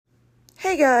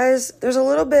Hey guys, there's a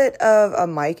little bit of a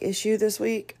mic issue this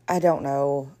week. I don't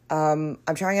know. I'm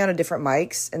trying out a different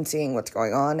mics and seeing what's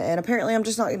going on, and apparently I'm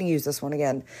just not going to use this one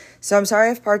again. So I'm sorry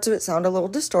if parts of it sound a little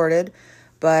distorted,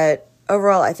 but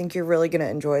overall I think you're really going to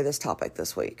enjoy this topic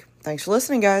this week. Thanks for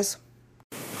listening, guys.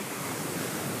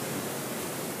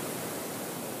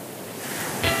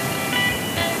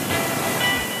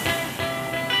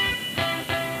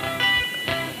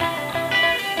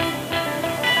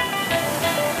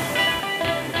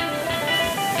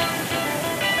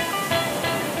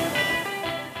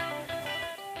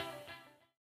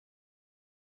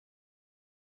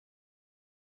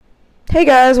 Hey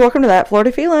guys, welcome to That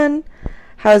Florida Feelin'.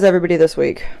 How's everybody this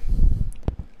week?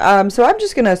 So I'm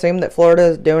just gonna assume that Florida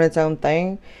is doing its own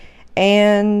thing,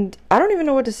 and I don't even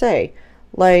know what to say.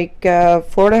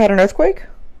 Florida had an earthquake?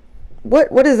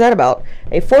 What is that about?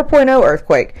 A 4.0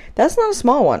 earthquake. That's not a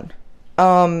small one.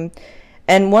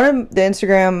 And one of the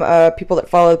Instagram people that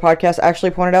follow the podcast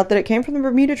actually pointed out that it came from the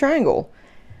Bermuda Triangle.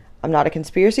 I'm not a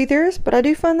conspiracy theorist, but I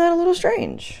do find that a little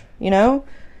strange,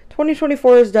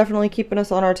 2024 is definitely keeping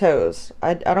us on our toes.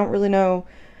 I don't really know.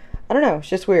 I don't know. It's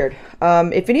just weird.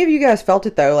 If any of you guys felt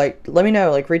it, though, let me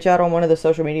know. Reach out on one of the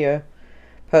social media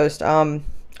posts. I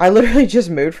literally just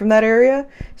moved from that area,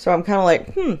 so I'm kind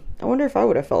of I wonder if I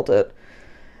would have felt it.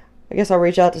 I guess I'll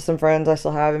reach out to some friends I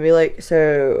still have and be like,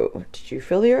 so, did you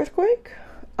feel the earthquake?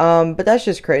 But that's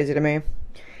just crazy to me.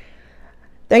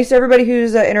 Thanks to everybody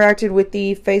who's interacted with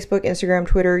the Facebook, Instagram,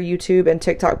 Twitter, YouTube, and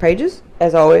TikTok pages.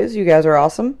 As always, you guys are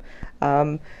awesome.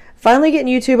 Finally getting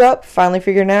YouTube up, finally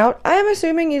figuring it out. I am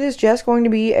assuming it is just going to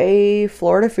be a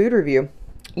Florida food review.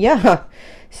 Yeah,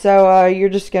 so you're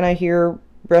just going to hear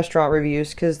restaurant reviews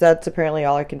because that's apparently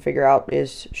all I can figure out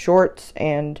is shorts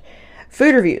and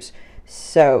food reviews.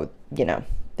 So,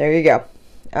 there you go.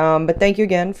 But thank you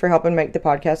again for helping make the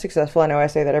podcast successful. I know I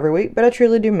say that every week, but I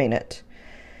truly do mean it.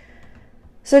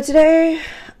 So today,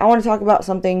 I want to talk about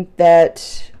something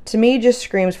that, to me, just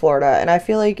screams Florida, and I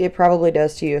feel like it probably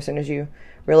does to you as soon as you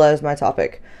realize my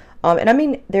topic.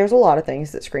 There's a lot of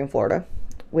things that scream Florida.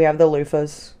 We have the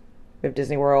loofahs, we have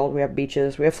Disney World, we have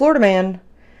beaches, we have Florida Man,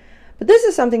 but this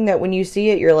is something that when you see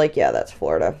it, you're like, yeah, that's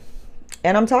Florida.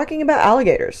 And I'm talking about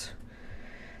alligators.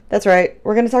 That's right,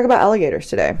 we're going to talk about alligators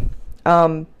today.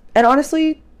 And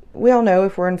honestly, we all know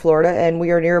if we're in Florida and we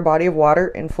are near a body of water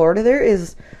in Florida, there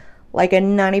is like a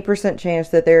 90% chance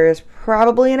that there is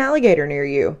probably an alligator near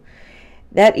you.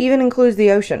 That even includes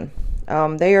the ocean.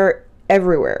 They are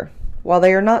everywhere. While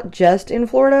they are not just in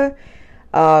Florida,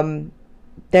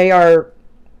 they are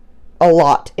a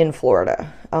lot in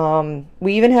Florida.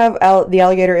 We even have the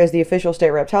alligator as the official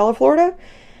state reptile of Florida.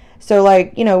 So,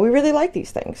 we really like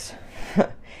these things.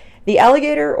 The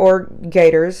alligator, or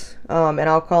gators, and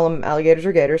I'll call them alligators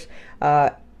or gators,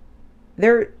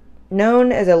 they're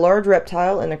known as a large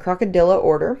reptile in the crocodilla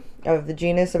order of the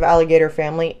genus of alligator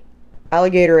family,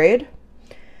 Alligatorade,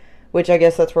 which I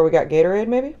guess that's where we got Gatorade,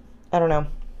 maybe? I don't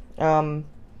know.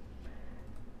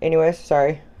 Anyways,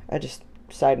 sorry.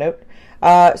 Side note.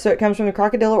 So it comes from the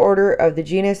crocodilla order of the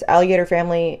genus alligator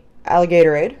family,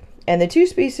 Alligatorade, and the two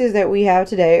species that we have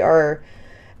today are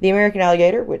the American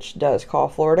alligator, which does call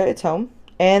Florida its home,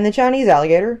 and the Chinese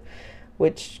alligator,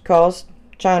 which calls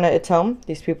China its home.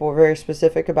 These people were very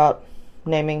specific about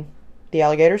naming the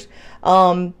alligators.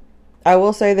 I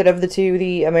will say that of the two,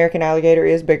 the American alligator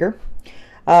is bigger.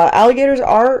 Alligators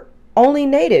are only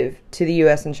native to the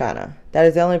U.S. and China. That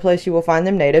is the only place you will find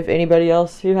them native. Anybody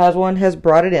else who has one has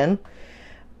brought it in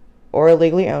or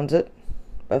illegally owns it.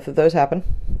 Both of those happen.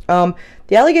 The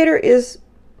alligator is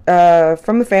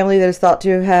from a family that is thought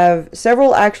to have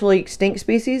several actually extinct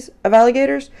species of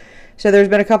alligators. So there's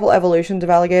been a couple evolutions of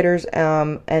alligators,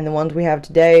 and the ones we have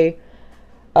today.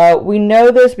 We know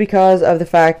this because of the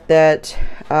fact that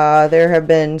there have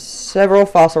been several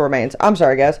fossil remains. I'm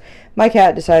sorry, guys. My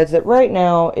cat decides that right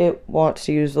now it wants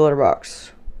to use the litter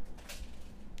box.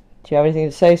 Do you have anything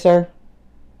to say, sir?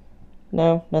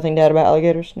 No? Nothing to add about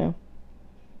alligators? No?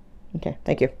 Okay,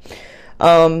 thank you.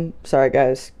 Sorry,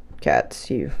 guys. Cats,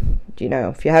 if you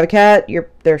have a cat, you're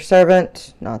their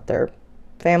servant, not their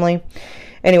family.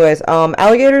 Anyways,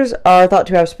 alligators are thought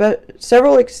to have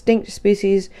several extinct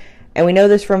species, and we know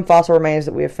this from fossil remains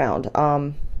that we have found.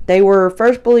 They were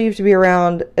first believed to be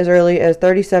around as early as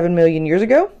 37 million years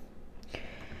ago.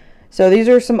 So these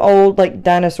are some old,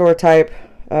 dinosaur-type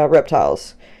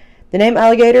reptiles. The name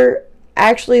alligator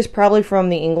actually is probably from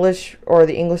the English, or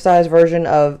the Anglicized version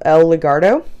of El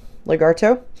Lagarto,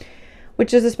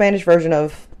 which is the Spanish version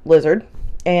of lizard.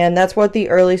 And that's what the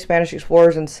early Spanish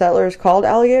explorers and settlers called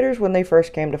alligators when they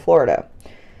first came to Florida.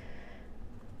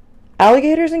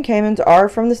 Alligators and caimans are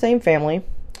from the same family.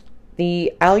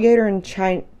 The alligator and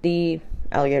the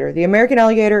American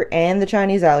alligator and the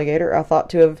Chinese alligator are thought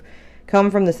to have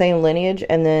come from the same lineage,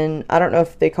 and then I don't know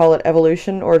if they call it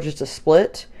evolution or just a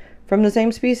split from the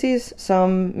same species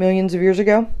some millions of years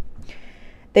ago.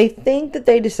 They think that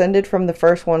they descended from the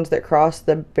first ones that crossed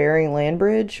the Bering Land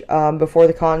Bridge before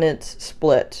the continents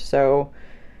split. So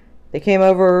they came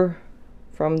over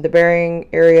from the Bering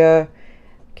area,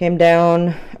 came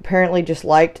down, apparently just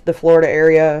liked the Florida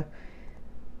area,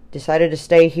 decided to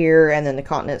stay here, and then the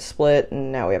continent split, and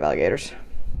now we have alligators.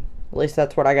 At least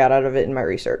that's what I got out of it in my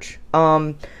research.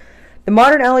 The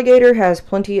modern alligator has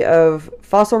plenty of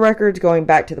fossil records going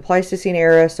back to the Pleistocene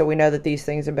era, so we know that these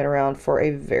things have been around for a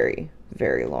very,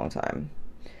 very long time.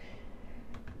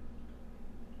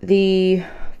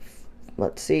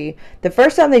 Let's see. The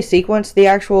first time they sequenced the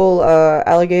actual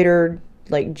alligator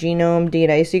genome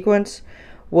DNA sequence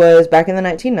was back in the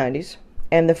 1990s,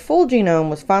 and the full genome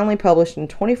was finally published in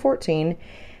 2014,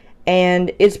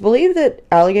 and it's believed that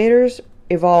alligators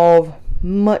evolve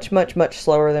much, much, much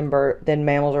slower than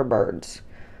mammals or birds.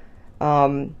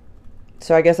 So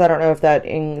I guess I don't know if that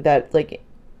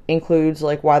includes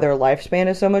why their lifespan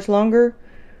is so much longer,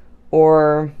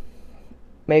 or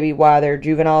maybe why their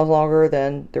juvenile is longer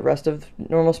than the rest of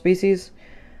normal species.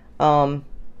 But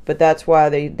that's why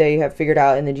they have figured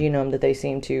out in the genome that they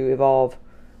seem to evolve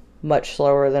much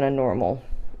slower than a normal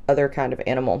other kind of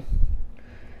animal.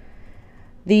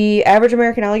 The average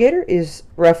American alligator is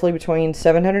roughly between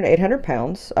 700 and 800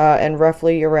 pounds and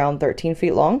roughly around 13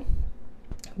 feet long.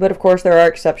 But of course there are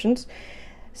exceptions.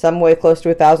 Some weigh close to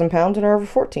 1,000 pounds and are over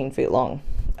 14 feet long.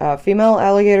 Female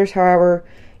alligators, however,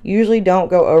 usually don't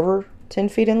go over 10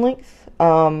 feet in length.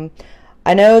 I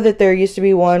know that there used to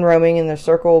be one roaming in the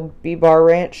Circle B Bar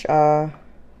Ranch.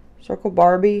 Circle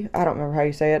Barbie? I don't remember how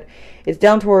you say it. It's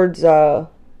down towards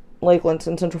Lakelands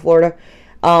in Central Florida.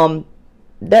 I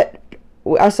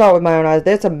saw it with my own eyes.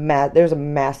 There's a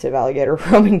massive alligator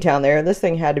roaming down there. This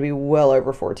thing had to be well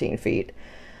over 14 feet.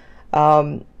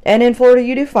 And in Florida,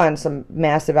 you do find some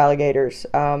massive alligators.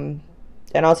 And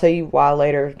I'll tell you why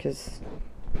later, because,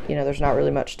 there's not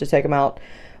really much to take them out.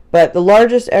 But the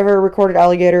largest ever recorded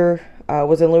alligator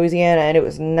was in Louisiana, and it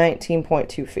was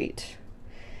 19.2 feet.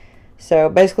 So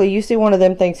basically, you see one of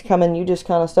them things coming, you just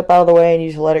kind of step out of the way and you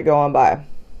just let it go on by.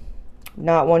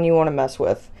 Not one you want to mess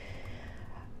with.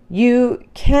 You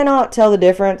cannot tell the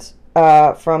difference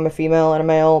from a female and a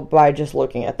male by just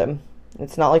looking at them.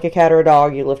 It's not like a cat or a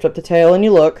dog. You lift up the tail and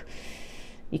you look.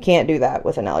 You can't do that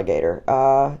with an alligator.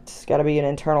 It's got to be an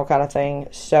internal kind of thing.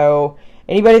 So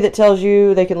anybody that tells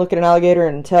you they can look at an alligator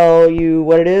and tell you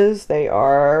what it is, they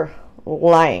are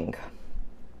lying.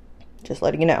 Just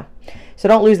letting you know. So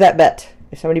don't lose that bet.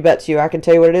 If somebody bets you, I can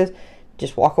tell you what it is,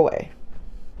 just walk away.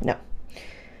 No.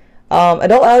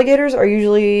 Adult alligators are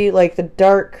usually the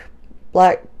dark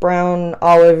black, brown,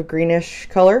 olive, greenish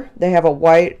color. They have a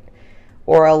white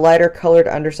or a lighter colored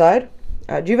underside.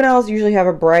 Juveniles usually have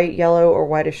a bright yellow or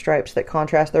whitish stripes that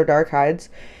contrast their dark hides.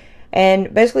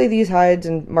 And basically these hides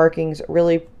and markings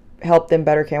really help them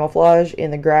better camouflage in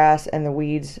the grass and the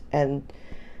weeds and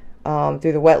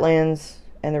through the wetlands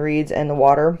and the reeds and the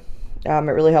water. It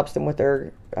really helps them with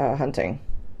their hunting.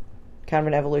 Kind of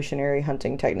an evolutionary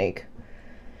hunting technique.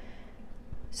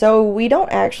 So we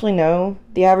don't actually know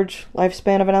the average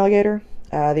lifespan of an alligator.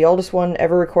 The oldest one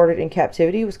ever recorded in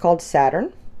captivity was called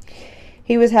Saturn.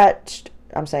 He was hatched,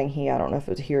 I'm saying he, I don't know if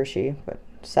it was a he or she, but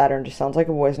Saturn just sounds like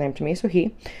a boy's name to me, so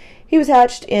he. He was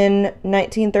hatched in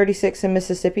 1936 in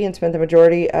Mississippi and spent the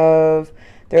majority of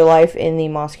their life in the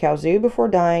Moscow Zoo before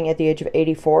dying at the age of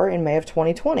 84 in May of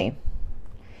 2020.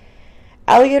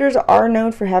 Alligators are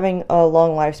known for having a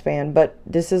long lifespan, but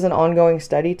this is an ongoing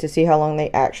study to see how long they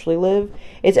actually live.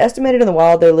 It's estimated in the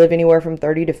wild they live anywhere from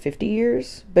 30 to 50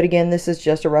 years, but again, this is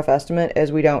just a rough estimate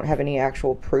as we don't have any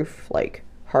actual proof,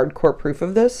 hardcore proof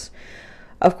of this.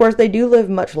 Of course, they do live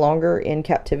much longer in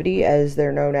captivity as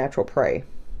they're no natural prey.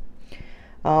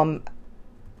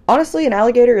 Honestly, an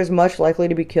alligator is much likely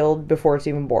to be killed before it's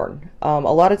even born. A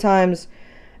lot of times,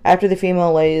 after the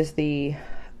female lays the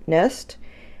nest,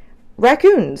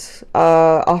 raccoons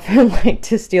often like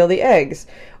to steal the eggs,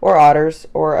 or otters,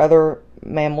 or other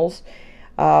mammals.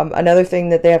 Another thing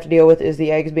that they have to deal with is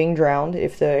the eggs being drowned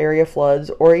if the area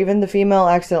floods, or even the female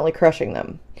accidentally crushing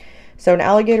them. So an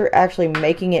alligator actually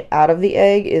making it out of the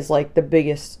egg is the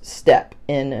biggest step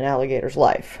in an alligator's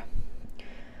life.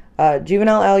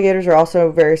 Juvenile alligators are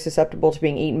also very susceptible to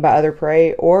being eaten by other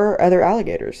prey or other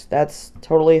alligators. That's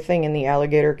totally a thing in the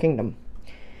alligator kingdom.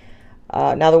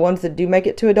 Now, the ones that do make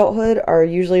it to adulthood are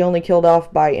usually only killed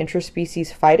off by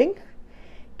interspecies fighting,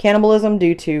 cannibalism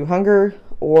due to hunger,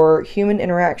 or human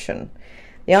interaction.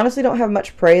 They honestly don't have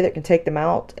much prey that can take them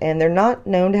out, and they're not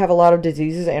known to have a lot of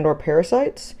diseases and or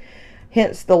parasites,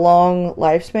 hence the long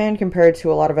lifespan compared to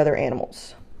a lot of other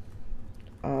animals.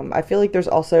 I feel like there's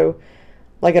also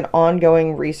like an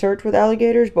ongoing research with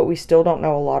alligators, but we still don't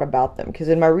know a lot about them, because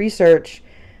in my research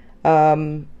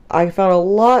I found a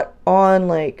lot on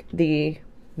like the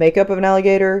makeup of an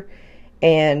alligator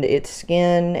and its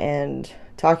skin and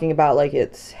talking about like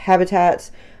its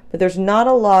habitats, but there's not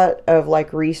a lot of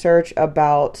like research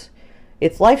about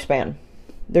its lifespan.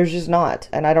 There's just not,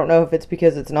 and I don't know if it's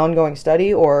because it's an ongoing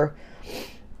study or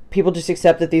people just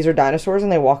accept that these are dinosaurs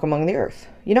and they walk among the earth.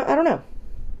 You know, I don't know.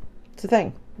 It's a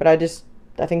thing, but I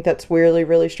think that's weirdly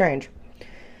really strange.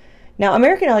 Now,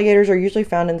 American alligators are usually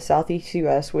found in the southeast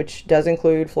U.S., which does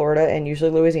include Florida and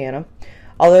usually Louisiana,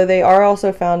 although they are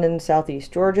also found in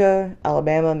southeast Georgia,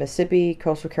 Alabama, Mississippi,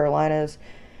 coastal Carolinas,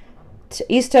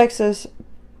 East Texas,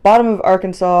 bottom of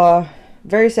Arkansas,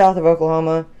 very south of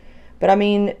Oklahoma. But I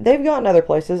mean, they've gotten other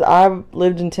places. I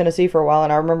lived in Tennessee for a while,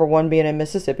 and I remember one being in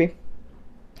Mississippi.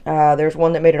 There's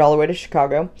one that made it all the way to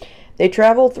Chicago. They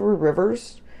travel through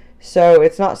rivers, so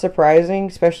it's not surprising,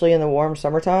 especially in the warm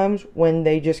summer times, when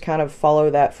they just kind of follow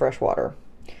that fresh water.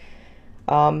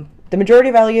 The majority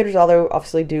of alligators, although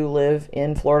obviously do live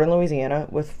in Florida and Louisiana,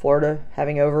 with Florida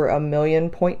having over 1.2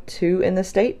 million in the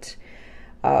state.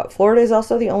 Florida is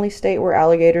also the only state where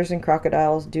alligators and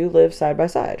crocodiles do live side by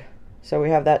side. So we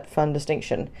have that fun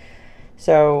distinction.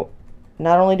 So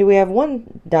not only do we have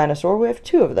one dinosaur, we have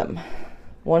two of them.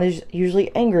 One is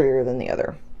usually angrier than the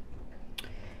other.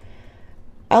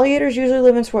 Alligators usually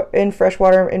live in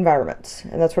freshwater environments,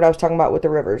 and that's what I was talking about with the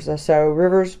rivers. So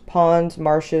rivers, ponds,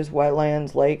 marshes,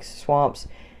 wetlands, lakes, swamps,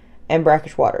 and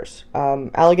brackish waters.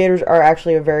 Alligators are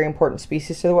actually a very important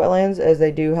species to the wetlands, as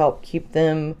they do help keep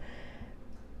them,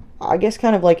 I guess,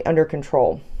 kind of like under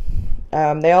control.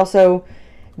 They also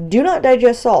do not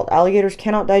digest salt. Alligators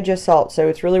cannot digest salt, so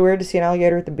it's really weird to see an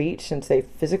alligator at the beach since they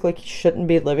physically shouldn't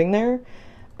be living there.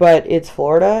 But it's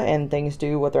Florida, and things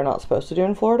do what they're not supposed to do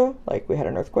in Florida. Like, we had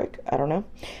an earthquake. I don't know.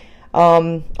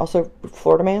 Also,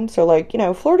 Florida man. So, like, you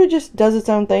know, Florida just does its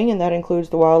own thing, and that includes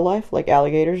the wildlife, like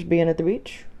alligators being at the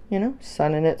beach. You know,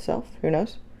 sun in itself. Who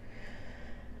knows?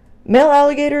 Male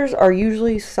alligators are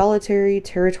usually solitary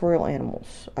territorial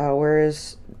animals,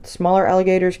 whereas smaller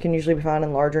alligators can usually be found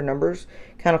in larger numbers,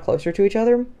 kind of closer to each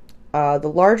other.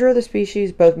 The larger the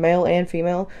species, both male and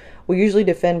female, will usually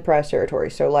defend prize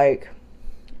territory. So, like,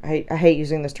 I hate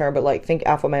using this term, but like think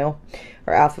alpha male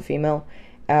or alpha female.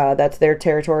 That's their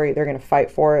territory. They're going to fight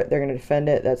for it. They're going to defend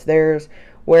it. That's theirs.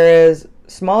 Whereas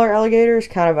smaller alligators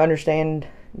kind of understand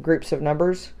groups of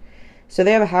numbers. So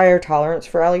they have a higher tolerance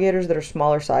for alligators that are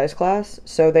smaller size class.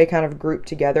 So they kind of group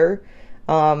together,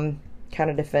 kind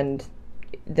of defend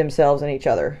themselves and each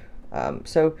other.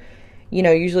 So, you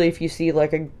know, usually if you see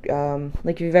like like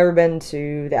if you've ever been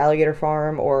to the alligator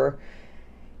farm or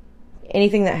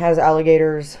anything that has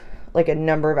alligators, like a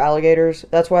number of alligators,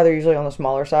 that's why they're usually on the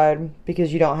smaller side,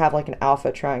 because you don't have like an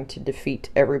alpha trying to defeat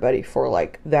everybody for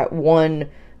like that one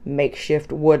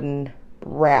makeshift wooden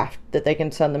raft that they can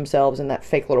sun themselves in that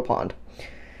fake little pond.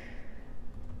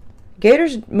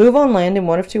 Gators move on land in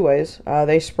one of two ways.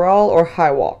 They sprawl or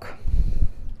high walk.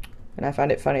 And I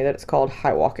find it funny that it's called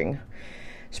high walking.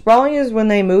 Sprawling is when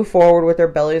they move forward with their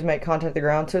bellies make contact with the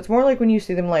ground. So it's more like when you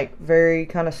see them like very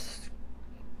kind of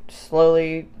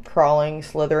slowly crawling,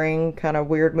 slithering, kind of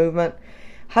weird movement.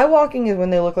 High walking is when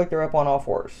they look like they're up on all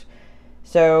fours.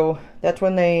 So that's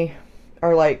when they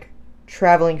are like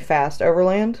traveling fast over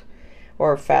land,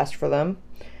 or fast for them.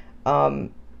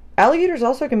 Alligators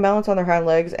also can balance on their hind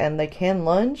legs, and they can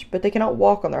lunge, but they cannot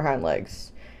walk on their hind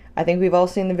legs. I think we've all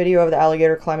seen the video of the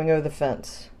alligator climbing over the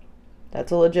fence.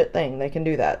 That's a legit thing. They can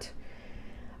do that.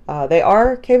 They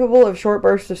are capable of short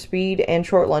bursts of speed and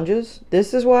short lunges.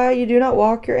 This is why you do not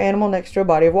walk your animal next to a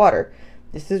body of water.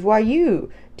 This is why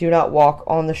you do not walk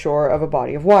on the shore of a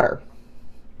body of water.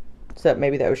 Except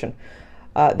maybe the ocean.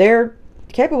 They're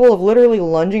capable of literally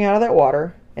lunging out of that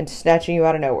water and snatching you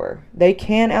out of nowhere. They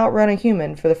can outrun a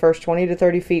human for the first 20 to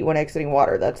 30 feet when exiting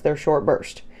water. That's their short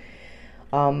burst.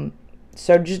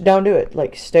 So just don't do it.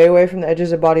 Like, stay away from the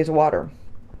edges of bodies of water.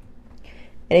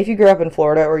 And if you grew up in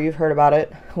Florida or you've heard about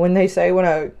it, when they say when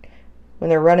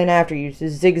they're running after you to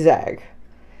zigzag,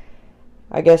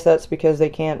 I guess that's because they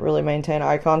can't really maintain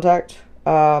eye contact.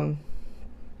 I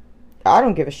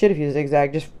don't give a shit if you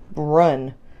zigzag. Just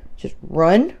run. Just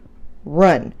run.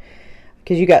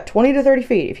 Because you got 20 to 30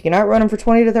 feet. If you can outrun them for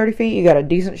 20 to 30 feet, you got a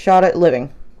decent shot at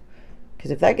living. Because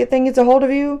if that thing gets a hold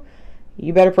of you,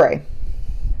 you better pray.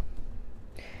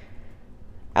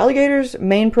 Alligators'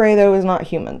 main prey, though, is not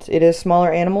humans. It is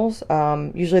smaller animals.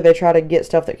 Usually they try to get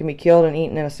stuff that can be killed and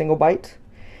eaten in a single bite.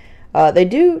 They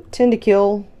do tend to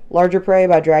kill larger prey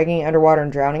by dragging it underwater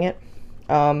and drowning it.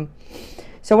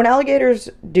 So when alligators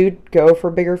do go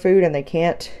for bigger food and they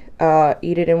can't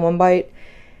eat it in one bite,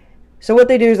 so what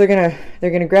they do is they're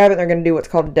gonna grab it and they're gonna do what's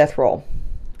called a death roll.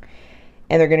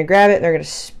 And they're gonna grab it and they're gonna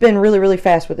spin really, really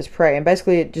fast with this prey, and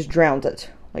basically it just drowns it.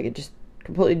 Like, it just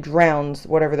completely drowns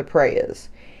whatever the prey is.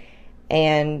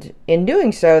 And in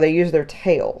doing so, they use their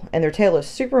tail. And their tail is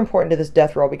super important to this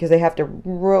death roll because they have to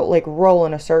roll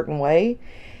in a certain way.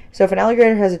 So if an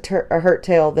alligator has a hurt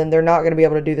tail, then they're not going to be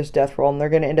able to do this death roll, and they're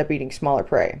going to end up eating smaller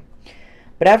prey.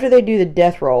 But after they do the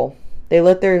death roll, they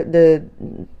let the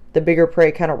bigger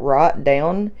prey kind of rot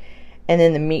down, and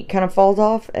then the meat kind of falls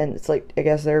off, and it's like, I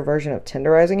guess, their version of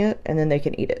tenderizing it, and then they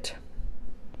can eat it.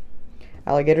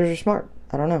 Alligators are smart.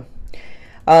 I don't know.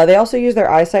 They also use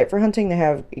their eyesight for hunting. They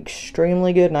have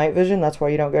extremely good night vision. That's why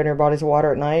you don't go near bodies of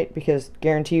water at night, because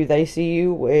guarantee you they see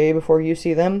you way before you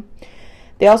see them.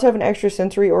 They also have an extra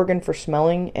sensory organ for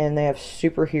smelling, and they have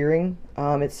super hearing.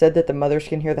 It's said that the mothers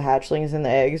can hear the hatchlings and the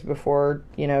eggs before,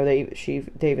 you know, they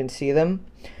even see them.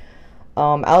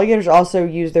 Alligators also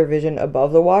use their vision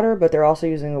above the water, but they're also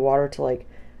using the water to, like,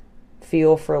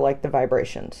 feel for, like, the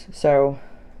vibrations. So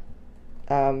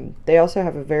they also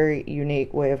have a very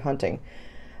unique way of hunting.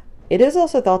 It is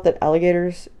also thought that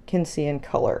alligators can see in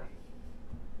color.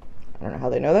 I don't know how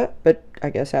they know that, but I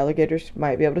guess alligators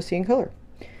might be able to see in color.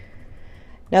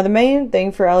 Now, the main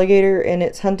thing for alligator in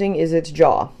its hunting is its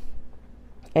jaw.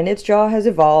 And its jaw has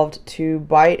evolved to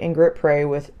bite and grip prey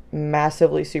with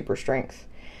massively super strength.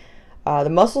 The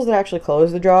muscles that actually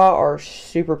close the jaw are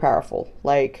super powerful.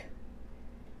 Like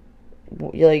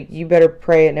you better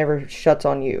pray it never shuts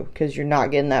on you, because you're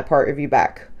not getting that part of you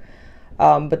back.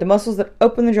 But the muscles that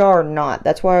open the jaw are not.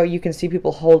 That's why you can see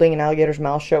people holding an alligator's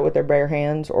mouth shut with their bare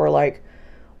hands, or like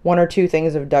one or two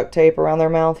things of duct tape around their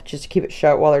mouth just to keep it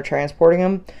shut while they're transporting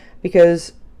them.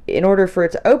 Because in order for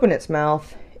it to open its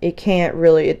mouth, it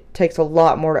takes a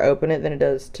lot more to open it than it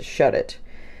does to shut it.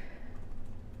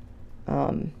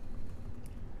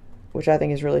 Which I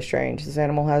think is really strange. This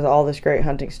animal has all this great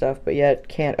hunting stuff, but yet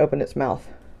can't open its mouth.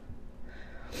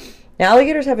 Now,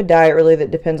 alligators have a diet really that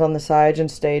depends on the size and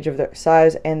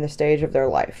the stage of their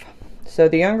life. So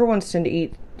the younger ones tend to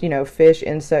eat, you know, fish,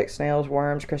 insects, snails,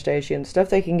 worms, crustaceans, stuff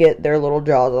they can get their little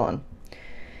jaws on.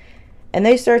 And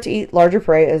they start to eat larger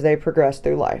prey as they progress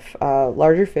through life.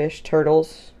 Larger fish,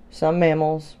 turtles, some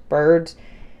mammals, birds.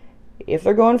 If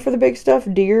they're going for the big stuff,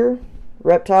 deer,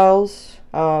 reptiles.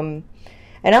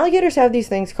 And alligators have these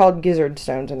things called gizzard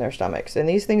stones in their stomachs. And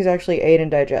these things actually aid in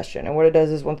digestion. And what it does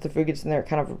is once the food gets in there, it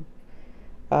kind of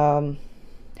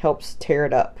helps tear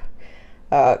it up.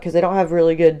 Because they don't have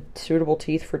really good suitable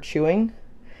teeth for chewing.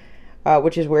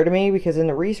 Which is weird to me, because in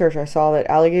the research I saw that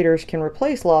alligators can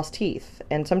replace lost teeth.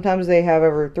 And sometimes they have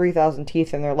over 3,000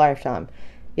 teeth in their lifetime.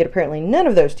 Yet apparently none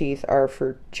of those teeth are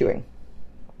for chewing.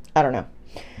 I don't know.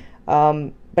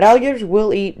 But alligators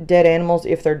will eat dead animals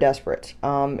if they're desperate.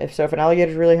 If an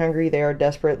alligator is really hungry, they are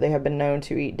desperate. They have been known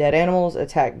to eat dead animals,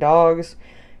 attack dogs,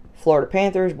 Florida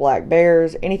panthers, black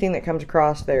bears, anything that comes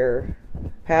across their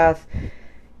path.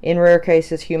 In rare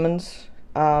cases, humans.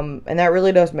 And that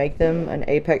really does make them an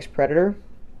apex predator.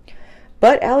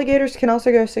 But alligators can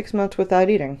also go 6 months without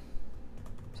eating.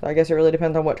 So I guess it really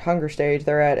depends on what hunger stage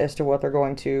they're at as to what they're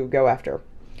going to go after.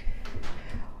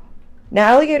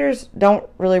 Now, alligators don't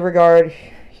really regard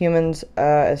humans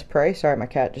as prey. Sorry, my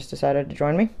cat just decided to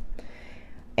join me.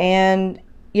 And,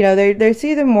 you know, they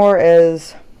see them more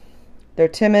as they're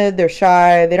timid, they're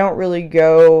shy, they don't really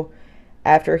go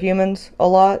after humans a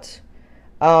lot.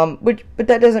 But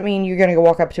that doesn't mean you're going to go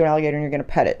walk up to an alligator and you're going to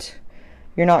pet it.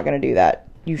 You're not going to do that.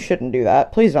 You shouldn't do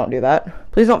that. Please don't do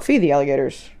that. Please don't feed the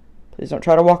alligators. Please don't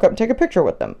try to walk up and take a picture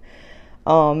with them.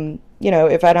 You know,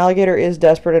 if an alligator is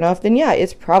desperate enough, then yeah,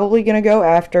 it's probably going to go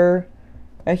after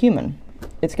a human.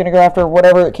 It's going to go after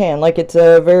whatever it can. Like, it's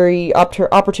a very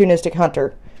opportunistic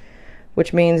hunter,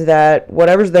 which means that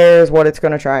whatever's there is what it's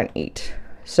going to try and eat.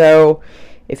 So,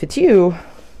 if it's you,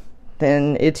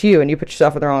 then it's you, and you put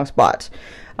yourself in the wrong spots.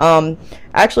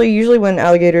 Actually, usually when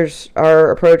alligators are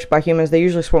approached by humans, they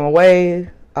usually swim away.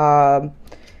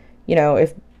 You know,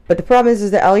 but the problem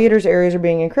is that alligators' areas are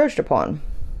being encroached upon.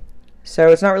 So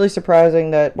it's not really surprising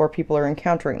that more people are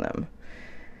encountering them.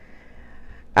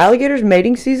 Alligators'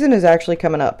 mating season is actually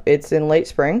coming up. It's in late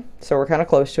spring, so we're kind of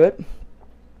close to it.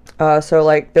 So,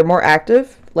 like, they're more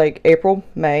active, like April,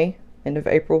 May, end of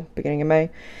April, beginning of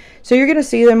May. So you're going to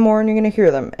see them more and you're going to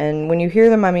hear them. And when you hear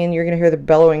them, I mean, you're going to hear the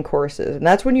bellowing choruses. And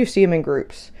that's when you see them in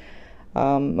groups.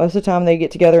 Most of the time they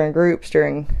get together in groups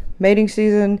during mating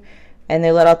season, and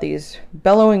they let out these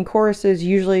bellowing choruses,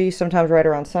 usually sometimes right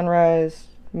around sunrise,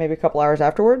 maybe a couple hours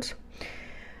afterwards.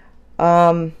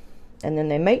 And then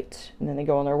they mate, and then they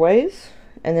go on their ways.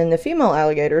 And then the female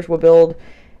alligators will build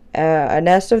a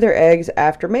nest of their eggs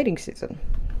after mating season.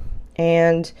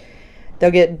 And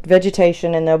they'll get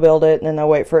vegetation, and they'll build it, and then they'll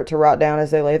wait for it to rot down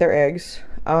as they lay their eggs.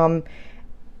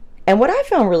 And what I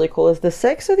found really cool is the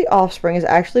sex of the offspring is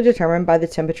actually determined by the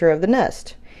temperature of the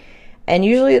nest. And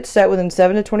usually it's set within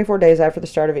 7 to 24 days after the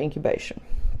start of incubation.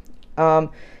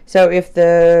 So if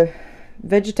the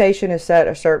vegetation is set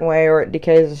a certain way or it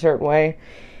decays a certain way,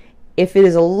 if it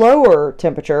is a lower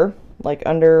temperature, like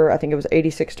under, I think it was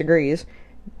 86 degrees,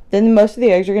 then most of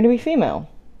the eggs are going to be female.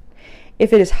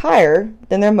 If it is higher,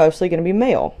 then they're mostly going to be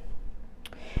male.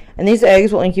 And these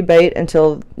eggs will incubate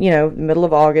until, the middle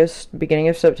of August, beginning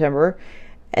of September,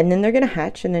 and then they're going to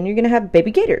hatch, and then you're going to have baby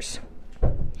gators.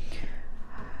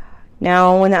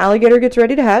 Now, when the alligator gets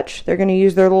ready to hatch, they're going to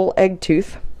use their little egg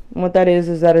tooth. And what that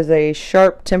is a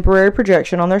sharp temporary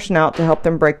projection on their snout to help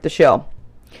them break the shell.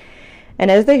 And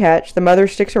as they hatch, the mother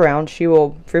sticks around. She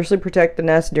will fiercely protect the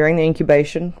nest during the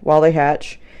incubation while they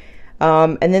hatch.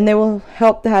 And then they will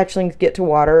help the hatchlings get to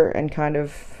water and kind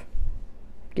of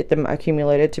get them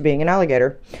accumulated to being an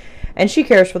alligator. And she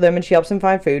cares for them, and she helps them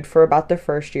find food for about their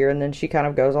first year, and then she kind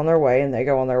of goes on their way, and they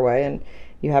go on their way, and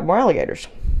you have more alligators.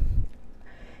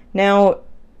 Now,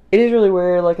 it is really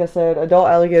weird. Like I said, adult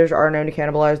alligators are known to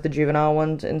cannibalize the juvenile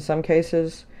ones in some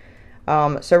cases.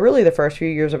 So really the first few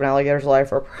years of an alligator's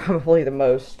life are probably the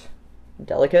most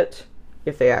delicate,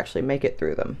 if they actually make it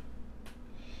through them.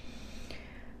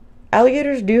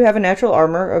 Alligators do have a natural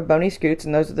armor of bony scutes,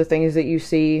 and those are the things that you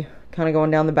see kind of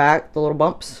going down the back, the little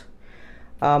bumps.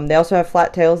 They also have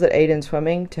flat tails that aid in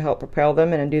swimming to help propel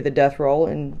them and do the death roll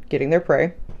in getting their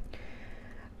prey.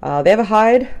 They have a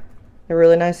hide. They're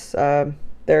really nice.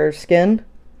 Their skin,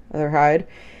 their hide.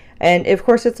 And of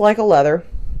course it's like a leather.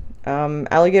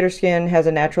 Alligator skin has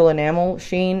a natural enamel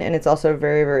sheen, and it's also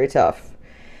very, very tough.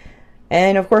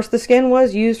 And of course the skin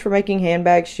was used for making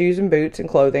handbags, shoes, and boots and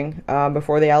clothing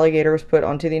before the alligator was put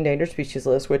onto the endangered species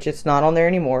list, which it's not on there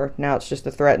anymore. Now it's just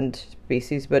a threatened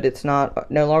species, but it's no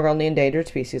longer on the endangered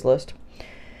species list.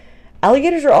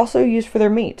 Alligators are also used for their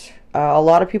meat. A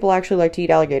lot of people actually like to eat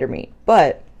alligator meat,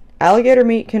 but alligator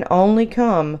meat can only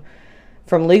come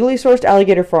from legally sourced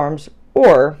alligator farms,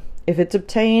 or if it's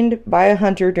obtained by a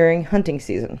hunter during hunting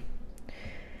season.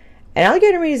 And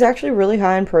alligator meat is actually really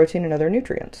high in protein and other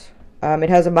nutrients.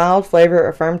 It has a mild flavor,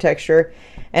 a firm texture,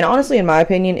 and honestly, in my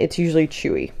opinion, it's usually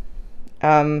chewy.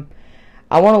 I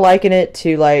want to liken it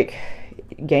to like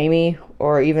gamey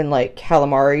or even like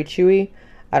calamari chewy.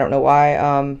 I don't know why.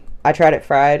 I tried it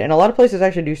fried, and a lot of places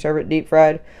actually do serve it deep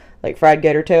fried, like fried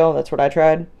gator tail. That's what I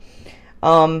tried.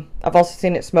 I've also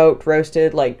seen it smoked,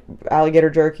 roasted, like alligator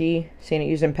jerky, seen it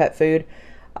used in pet food.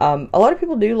 A lot of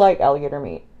people do like alligator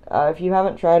meat. If you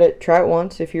haven't tried it, try it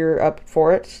once if you're up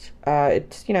for it.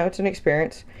 It's an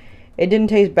experience. It didn't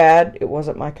taste bad. It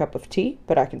wasn't my cup of tea,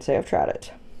 but I can say I've tried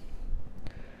it.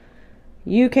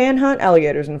 You can hunt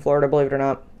alligators in Florida, believe it or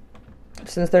not.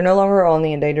 Since they're no longer on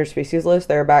the endangered species list,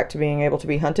 they're back to being able to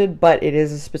be hunted, but it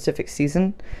is a specific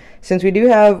season. Since we do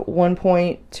have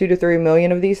 1.2 to 3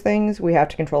 million of these things, we have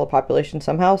to control the population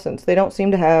somehow, since they don't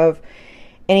seem to have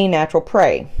any natural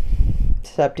prey,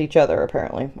 except each other,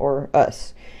 apparently, or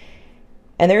us.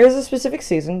 And there is a specific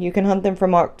season. You can hunt them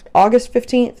from August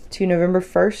 15th to November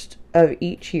 1st of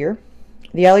each year.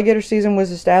 The alligator season was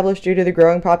established due to the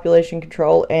growing population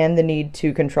control and the need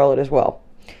to control it as well.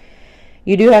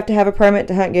 You do have to have a permit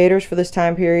to hunt gators for this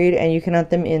time period, and you can hunt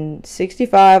them in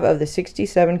 65 of the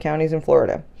 67 counties in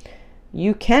Florida.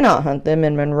 You cannot hunt them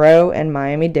in Monroe and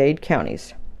Miami-Dade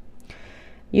counties.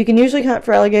 You can usually hunt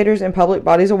for alligators in public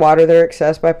bodies of water that are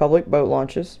accessed by public boat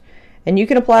launches. And you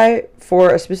can apply for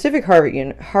a specific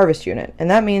harvest unit, and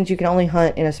that means you can only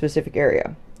hunt in a specific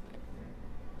area.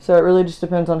 So it really just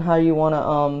depends on how you want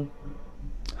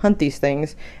to hunt these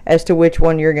things as to which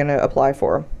one you're going to apply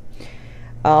for.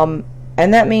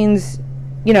 And that means,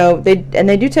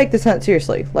 they do take this hunt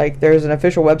seriously. Like, there's an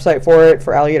official website for it,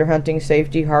 for alligator hunting,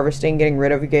 safety, harvesting, getting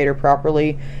rid of a gator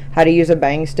properly, how to use a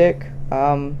bang stick,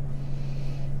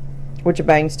 which a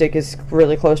bang stick is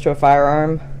really close to a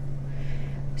firearm.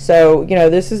 So,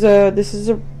 this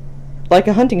is like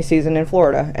a hunting season in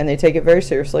Florida, and they take it very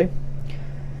seriously.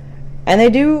 And they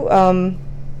do,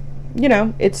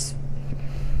 it's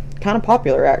kind of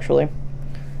popular, actually.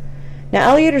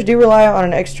 Now, alligators do rely on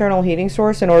an external heating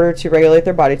source in order to regulate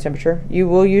their body temperature. You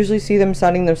will usually see them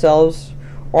sunning themselves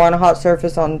or on a hot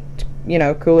surface on,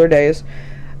 cooler days.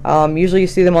 Usually you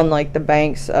see them on like the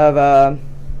banks of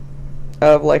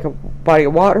like a body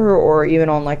of water, or even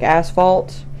on like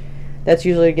asphalt. That's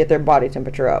usually to get their body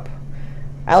temperature up.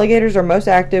 Alligators are most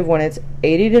active when it's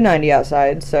 80 to 90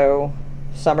 outside, so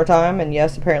summertime, and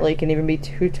yes, apparently it can even be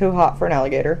too hot for an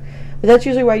alligator. But that's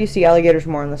usually why you see alligators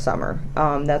more in the summer.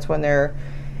 That's when they're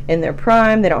in their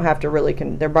prime. They don't have to really,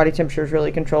 their body temperature is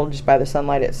really controlled just by the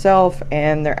sunlight itself,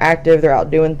 and they're active, they're out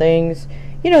doing things.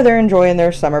 You know, they're enjoying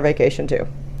their summer vacation too.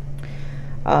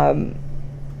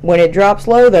 When it drops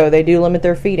low, though, they do limit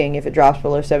their feeding if it drops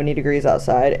below 70 degrees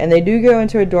outside, and they do go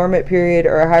into a dormant period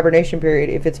or a hibernation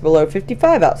period if it's below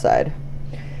 55 outside.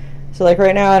 So like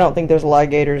right now, I don't think there's a lot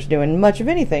of gators doing much of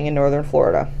anything in northern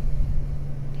Florida.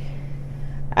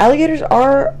 Alligators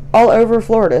are all over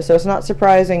Florida, so it's not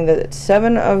surprising that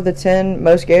 7 of the 10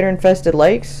 most gator-infested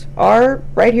lakes are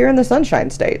right here in the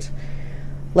Sunshine State.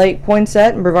 Lake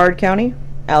Poinsett in Brevard County,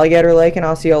 Alligator Lake in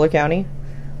Osceola County,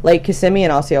 Lake Kissimmee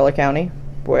in Osceola County.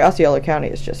 Boy, Osceola County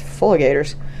is just full of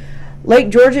gators. Lake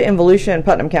Georgia in Volusia and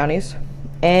Putnam counties,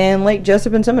 and Lake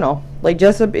Jessup in Seminole. Lake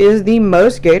Jessup is the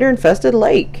most gator-infested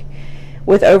lake,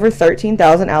 with over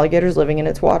 13,000 alligators living in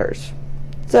its waters.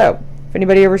 So, if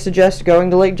anybody ever suggests going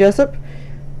to Lake Jessup,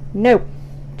 no,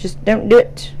 just don't do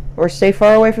it, or stay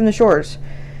far away from the shores.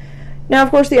 Now, of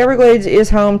course, the Everglades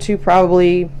is home to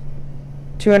probably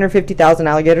 250,000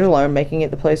 alligators alone, making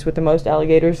it the place with the most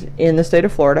alligators in the state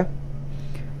of Florida.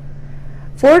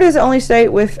 Florida is the only state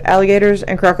with alligators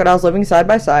and crocodiles living side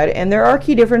by side, and there are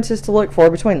key differences to look for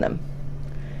between them.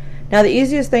 Now, the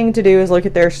easiest thing to do is look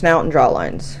at their snout and jaw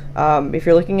lines. If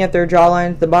you're looking at their jaw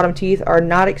lines, the bottom teeth are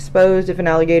not exposed if an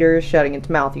alligator is shutting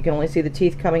its mouth. You can only see the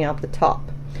teeth coming out the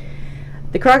top.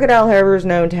 The crocodile, however, is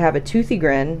known to have a toothy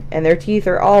grin, and their teeth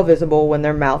are all visible when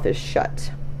their mouth is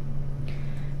shut.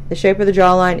 The shape of the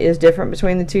jawline is different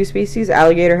between the two species.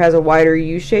 Alligator has a wider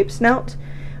U-shaped snout,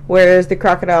 whereas the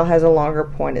crocodile has a longer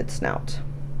pointed snout.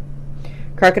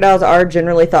 Crocodiles are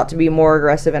generally thought to be more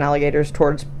aggressive than alligators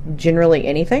towards generally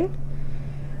anything.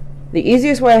 The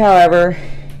easiest way, however,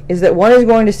 is that one is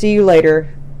going to see you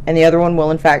later, and the other one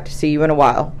will in fact see you in a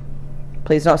while.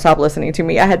 Please don't stop listening to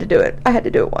me. I had to do it. I had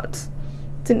to do it once.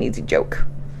 It's an easy joke.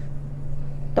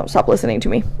 Don't stop listening to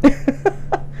me.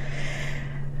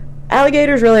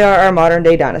 Alligators really are our modern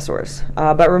day dinosaurs.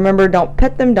 But remember, don't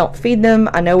pet them, don't feed them.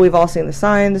 I know we've all seen the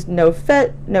signs. No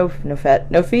feed,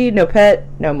 no pet,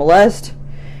 no molest,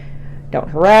 don't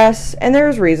harass, and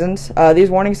there's reasons. These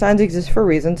warning signs exist for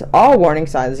reasons. All warning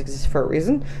signs exist for a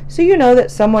reason. So you know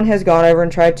that someone has gone over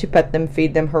and tried to pet them,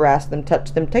 feed them, harass them,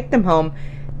 touch them, take them home,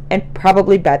 and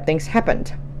probably bad things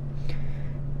happened.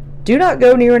 Do not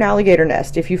go near an alligator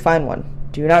nest if you find one.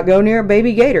 Do not go near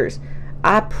baby gators.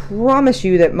 I promise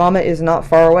you that mama is not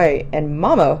far away, and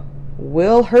mama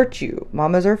will hurt you.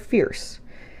 Mamas are fierce.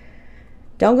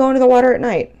 Don't go into the water at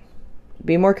night.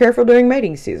 Be more careful during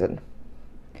mating season.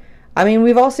 I mean,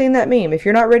 we've all seen that meme. If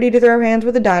you're not ready to throw hands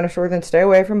with a dinosaur, then stay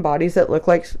away from bodies of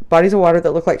water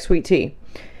that look like sweet tea.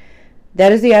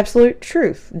 That is the absolute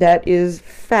truth. That is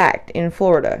fact in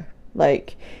Florida.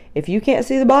 Like, if you can't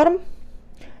see the bottom,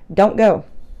 don't go.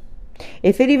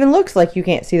 If it even looks like you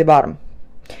can't see the bottom,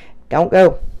 don't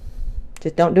go.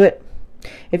 Just don't do it.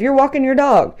 If you're walking your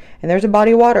dog and there's a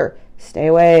body of water, stay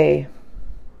away.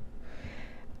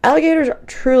 Alligators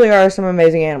truly are some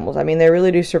amazing animals. I mean, they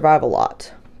really do survive a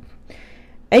lot.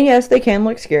 And yes, they can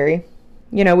look scary.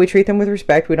 You know, we treat them with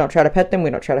respect. We don't try to pet them. We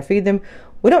don't try to feed them.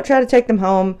 We don't try to take them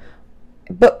home.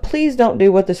 But please don't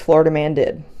do what this Florida man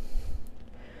did.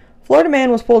 Florida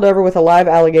man was pulled over with a live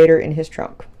alligator in his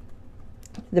trunk.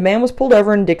 The man was pulled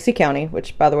over in Dixie County,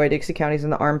 which, by the way, Dixie County is in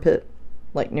the armpit,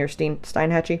 like near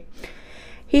Steinhatchee.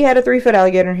 He had a 3-foot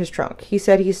alligator in his trunk. He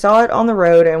said he saw it on the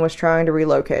road and was trying to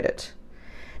relocate it.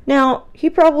 Now, he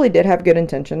probably did have good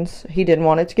intentions. He didn't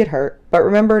want it to get hurt. But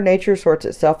remember, nature sorts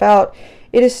itself out.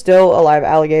 It is still a live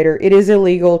alligator. It is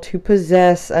illegal to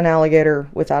possess an alligator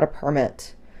without a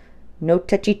permit. No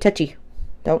touchy-touchy.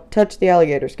 Don't touch the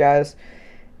alligators, guys.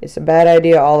 It's a bad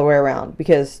idea all the way around,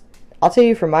 because I'll tell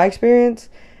you from my experience,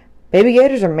 baby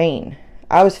gators are mean.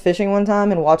 I was fishing one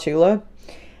time in Wauchula,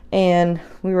 and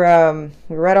we were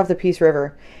right off the Peace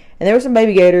River, and there were some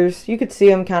baby gators. You could see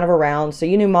them kind of around, so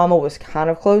you knew mama was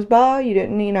kind of close by. You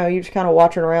didn't, you're just kind of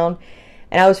watching around.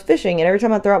 And I was fishing, and every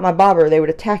time I throw out my bobber, they would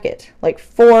attack it. Like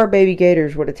 4 baby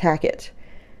gators would attack it.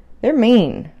 They're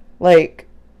mean. Like,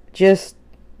 just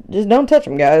don't touch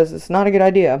them, guys. It's not a good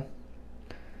idea.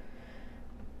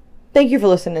 Thank you for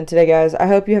listening today, guys. I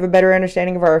hope you have a better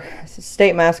understanding of our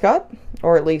state mascot,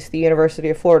 or at least the University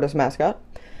of Florida's mascot.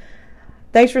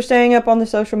 Thanks for staying up on the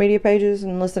social media pages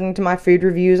and listening to my food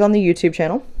reviews on the YouTube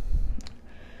channel.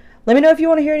 Let me know if you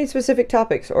want to hear any specific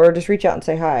topics or just reach out and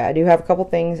say hi. I do have a couple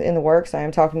things in the works. I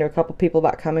am talking to a couple people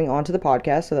about coming onto the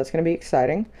podcast, so that's going to be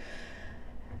exciting.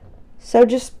 So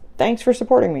just thanks for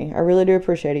supporting me. I really do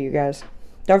appreciate it, you guys.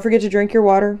 Don't forget to drink your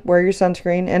water, wear your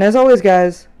sunscreen, and as always,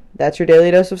 guys, that's your daily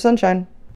dose of sunshine.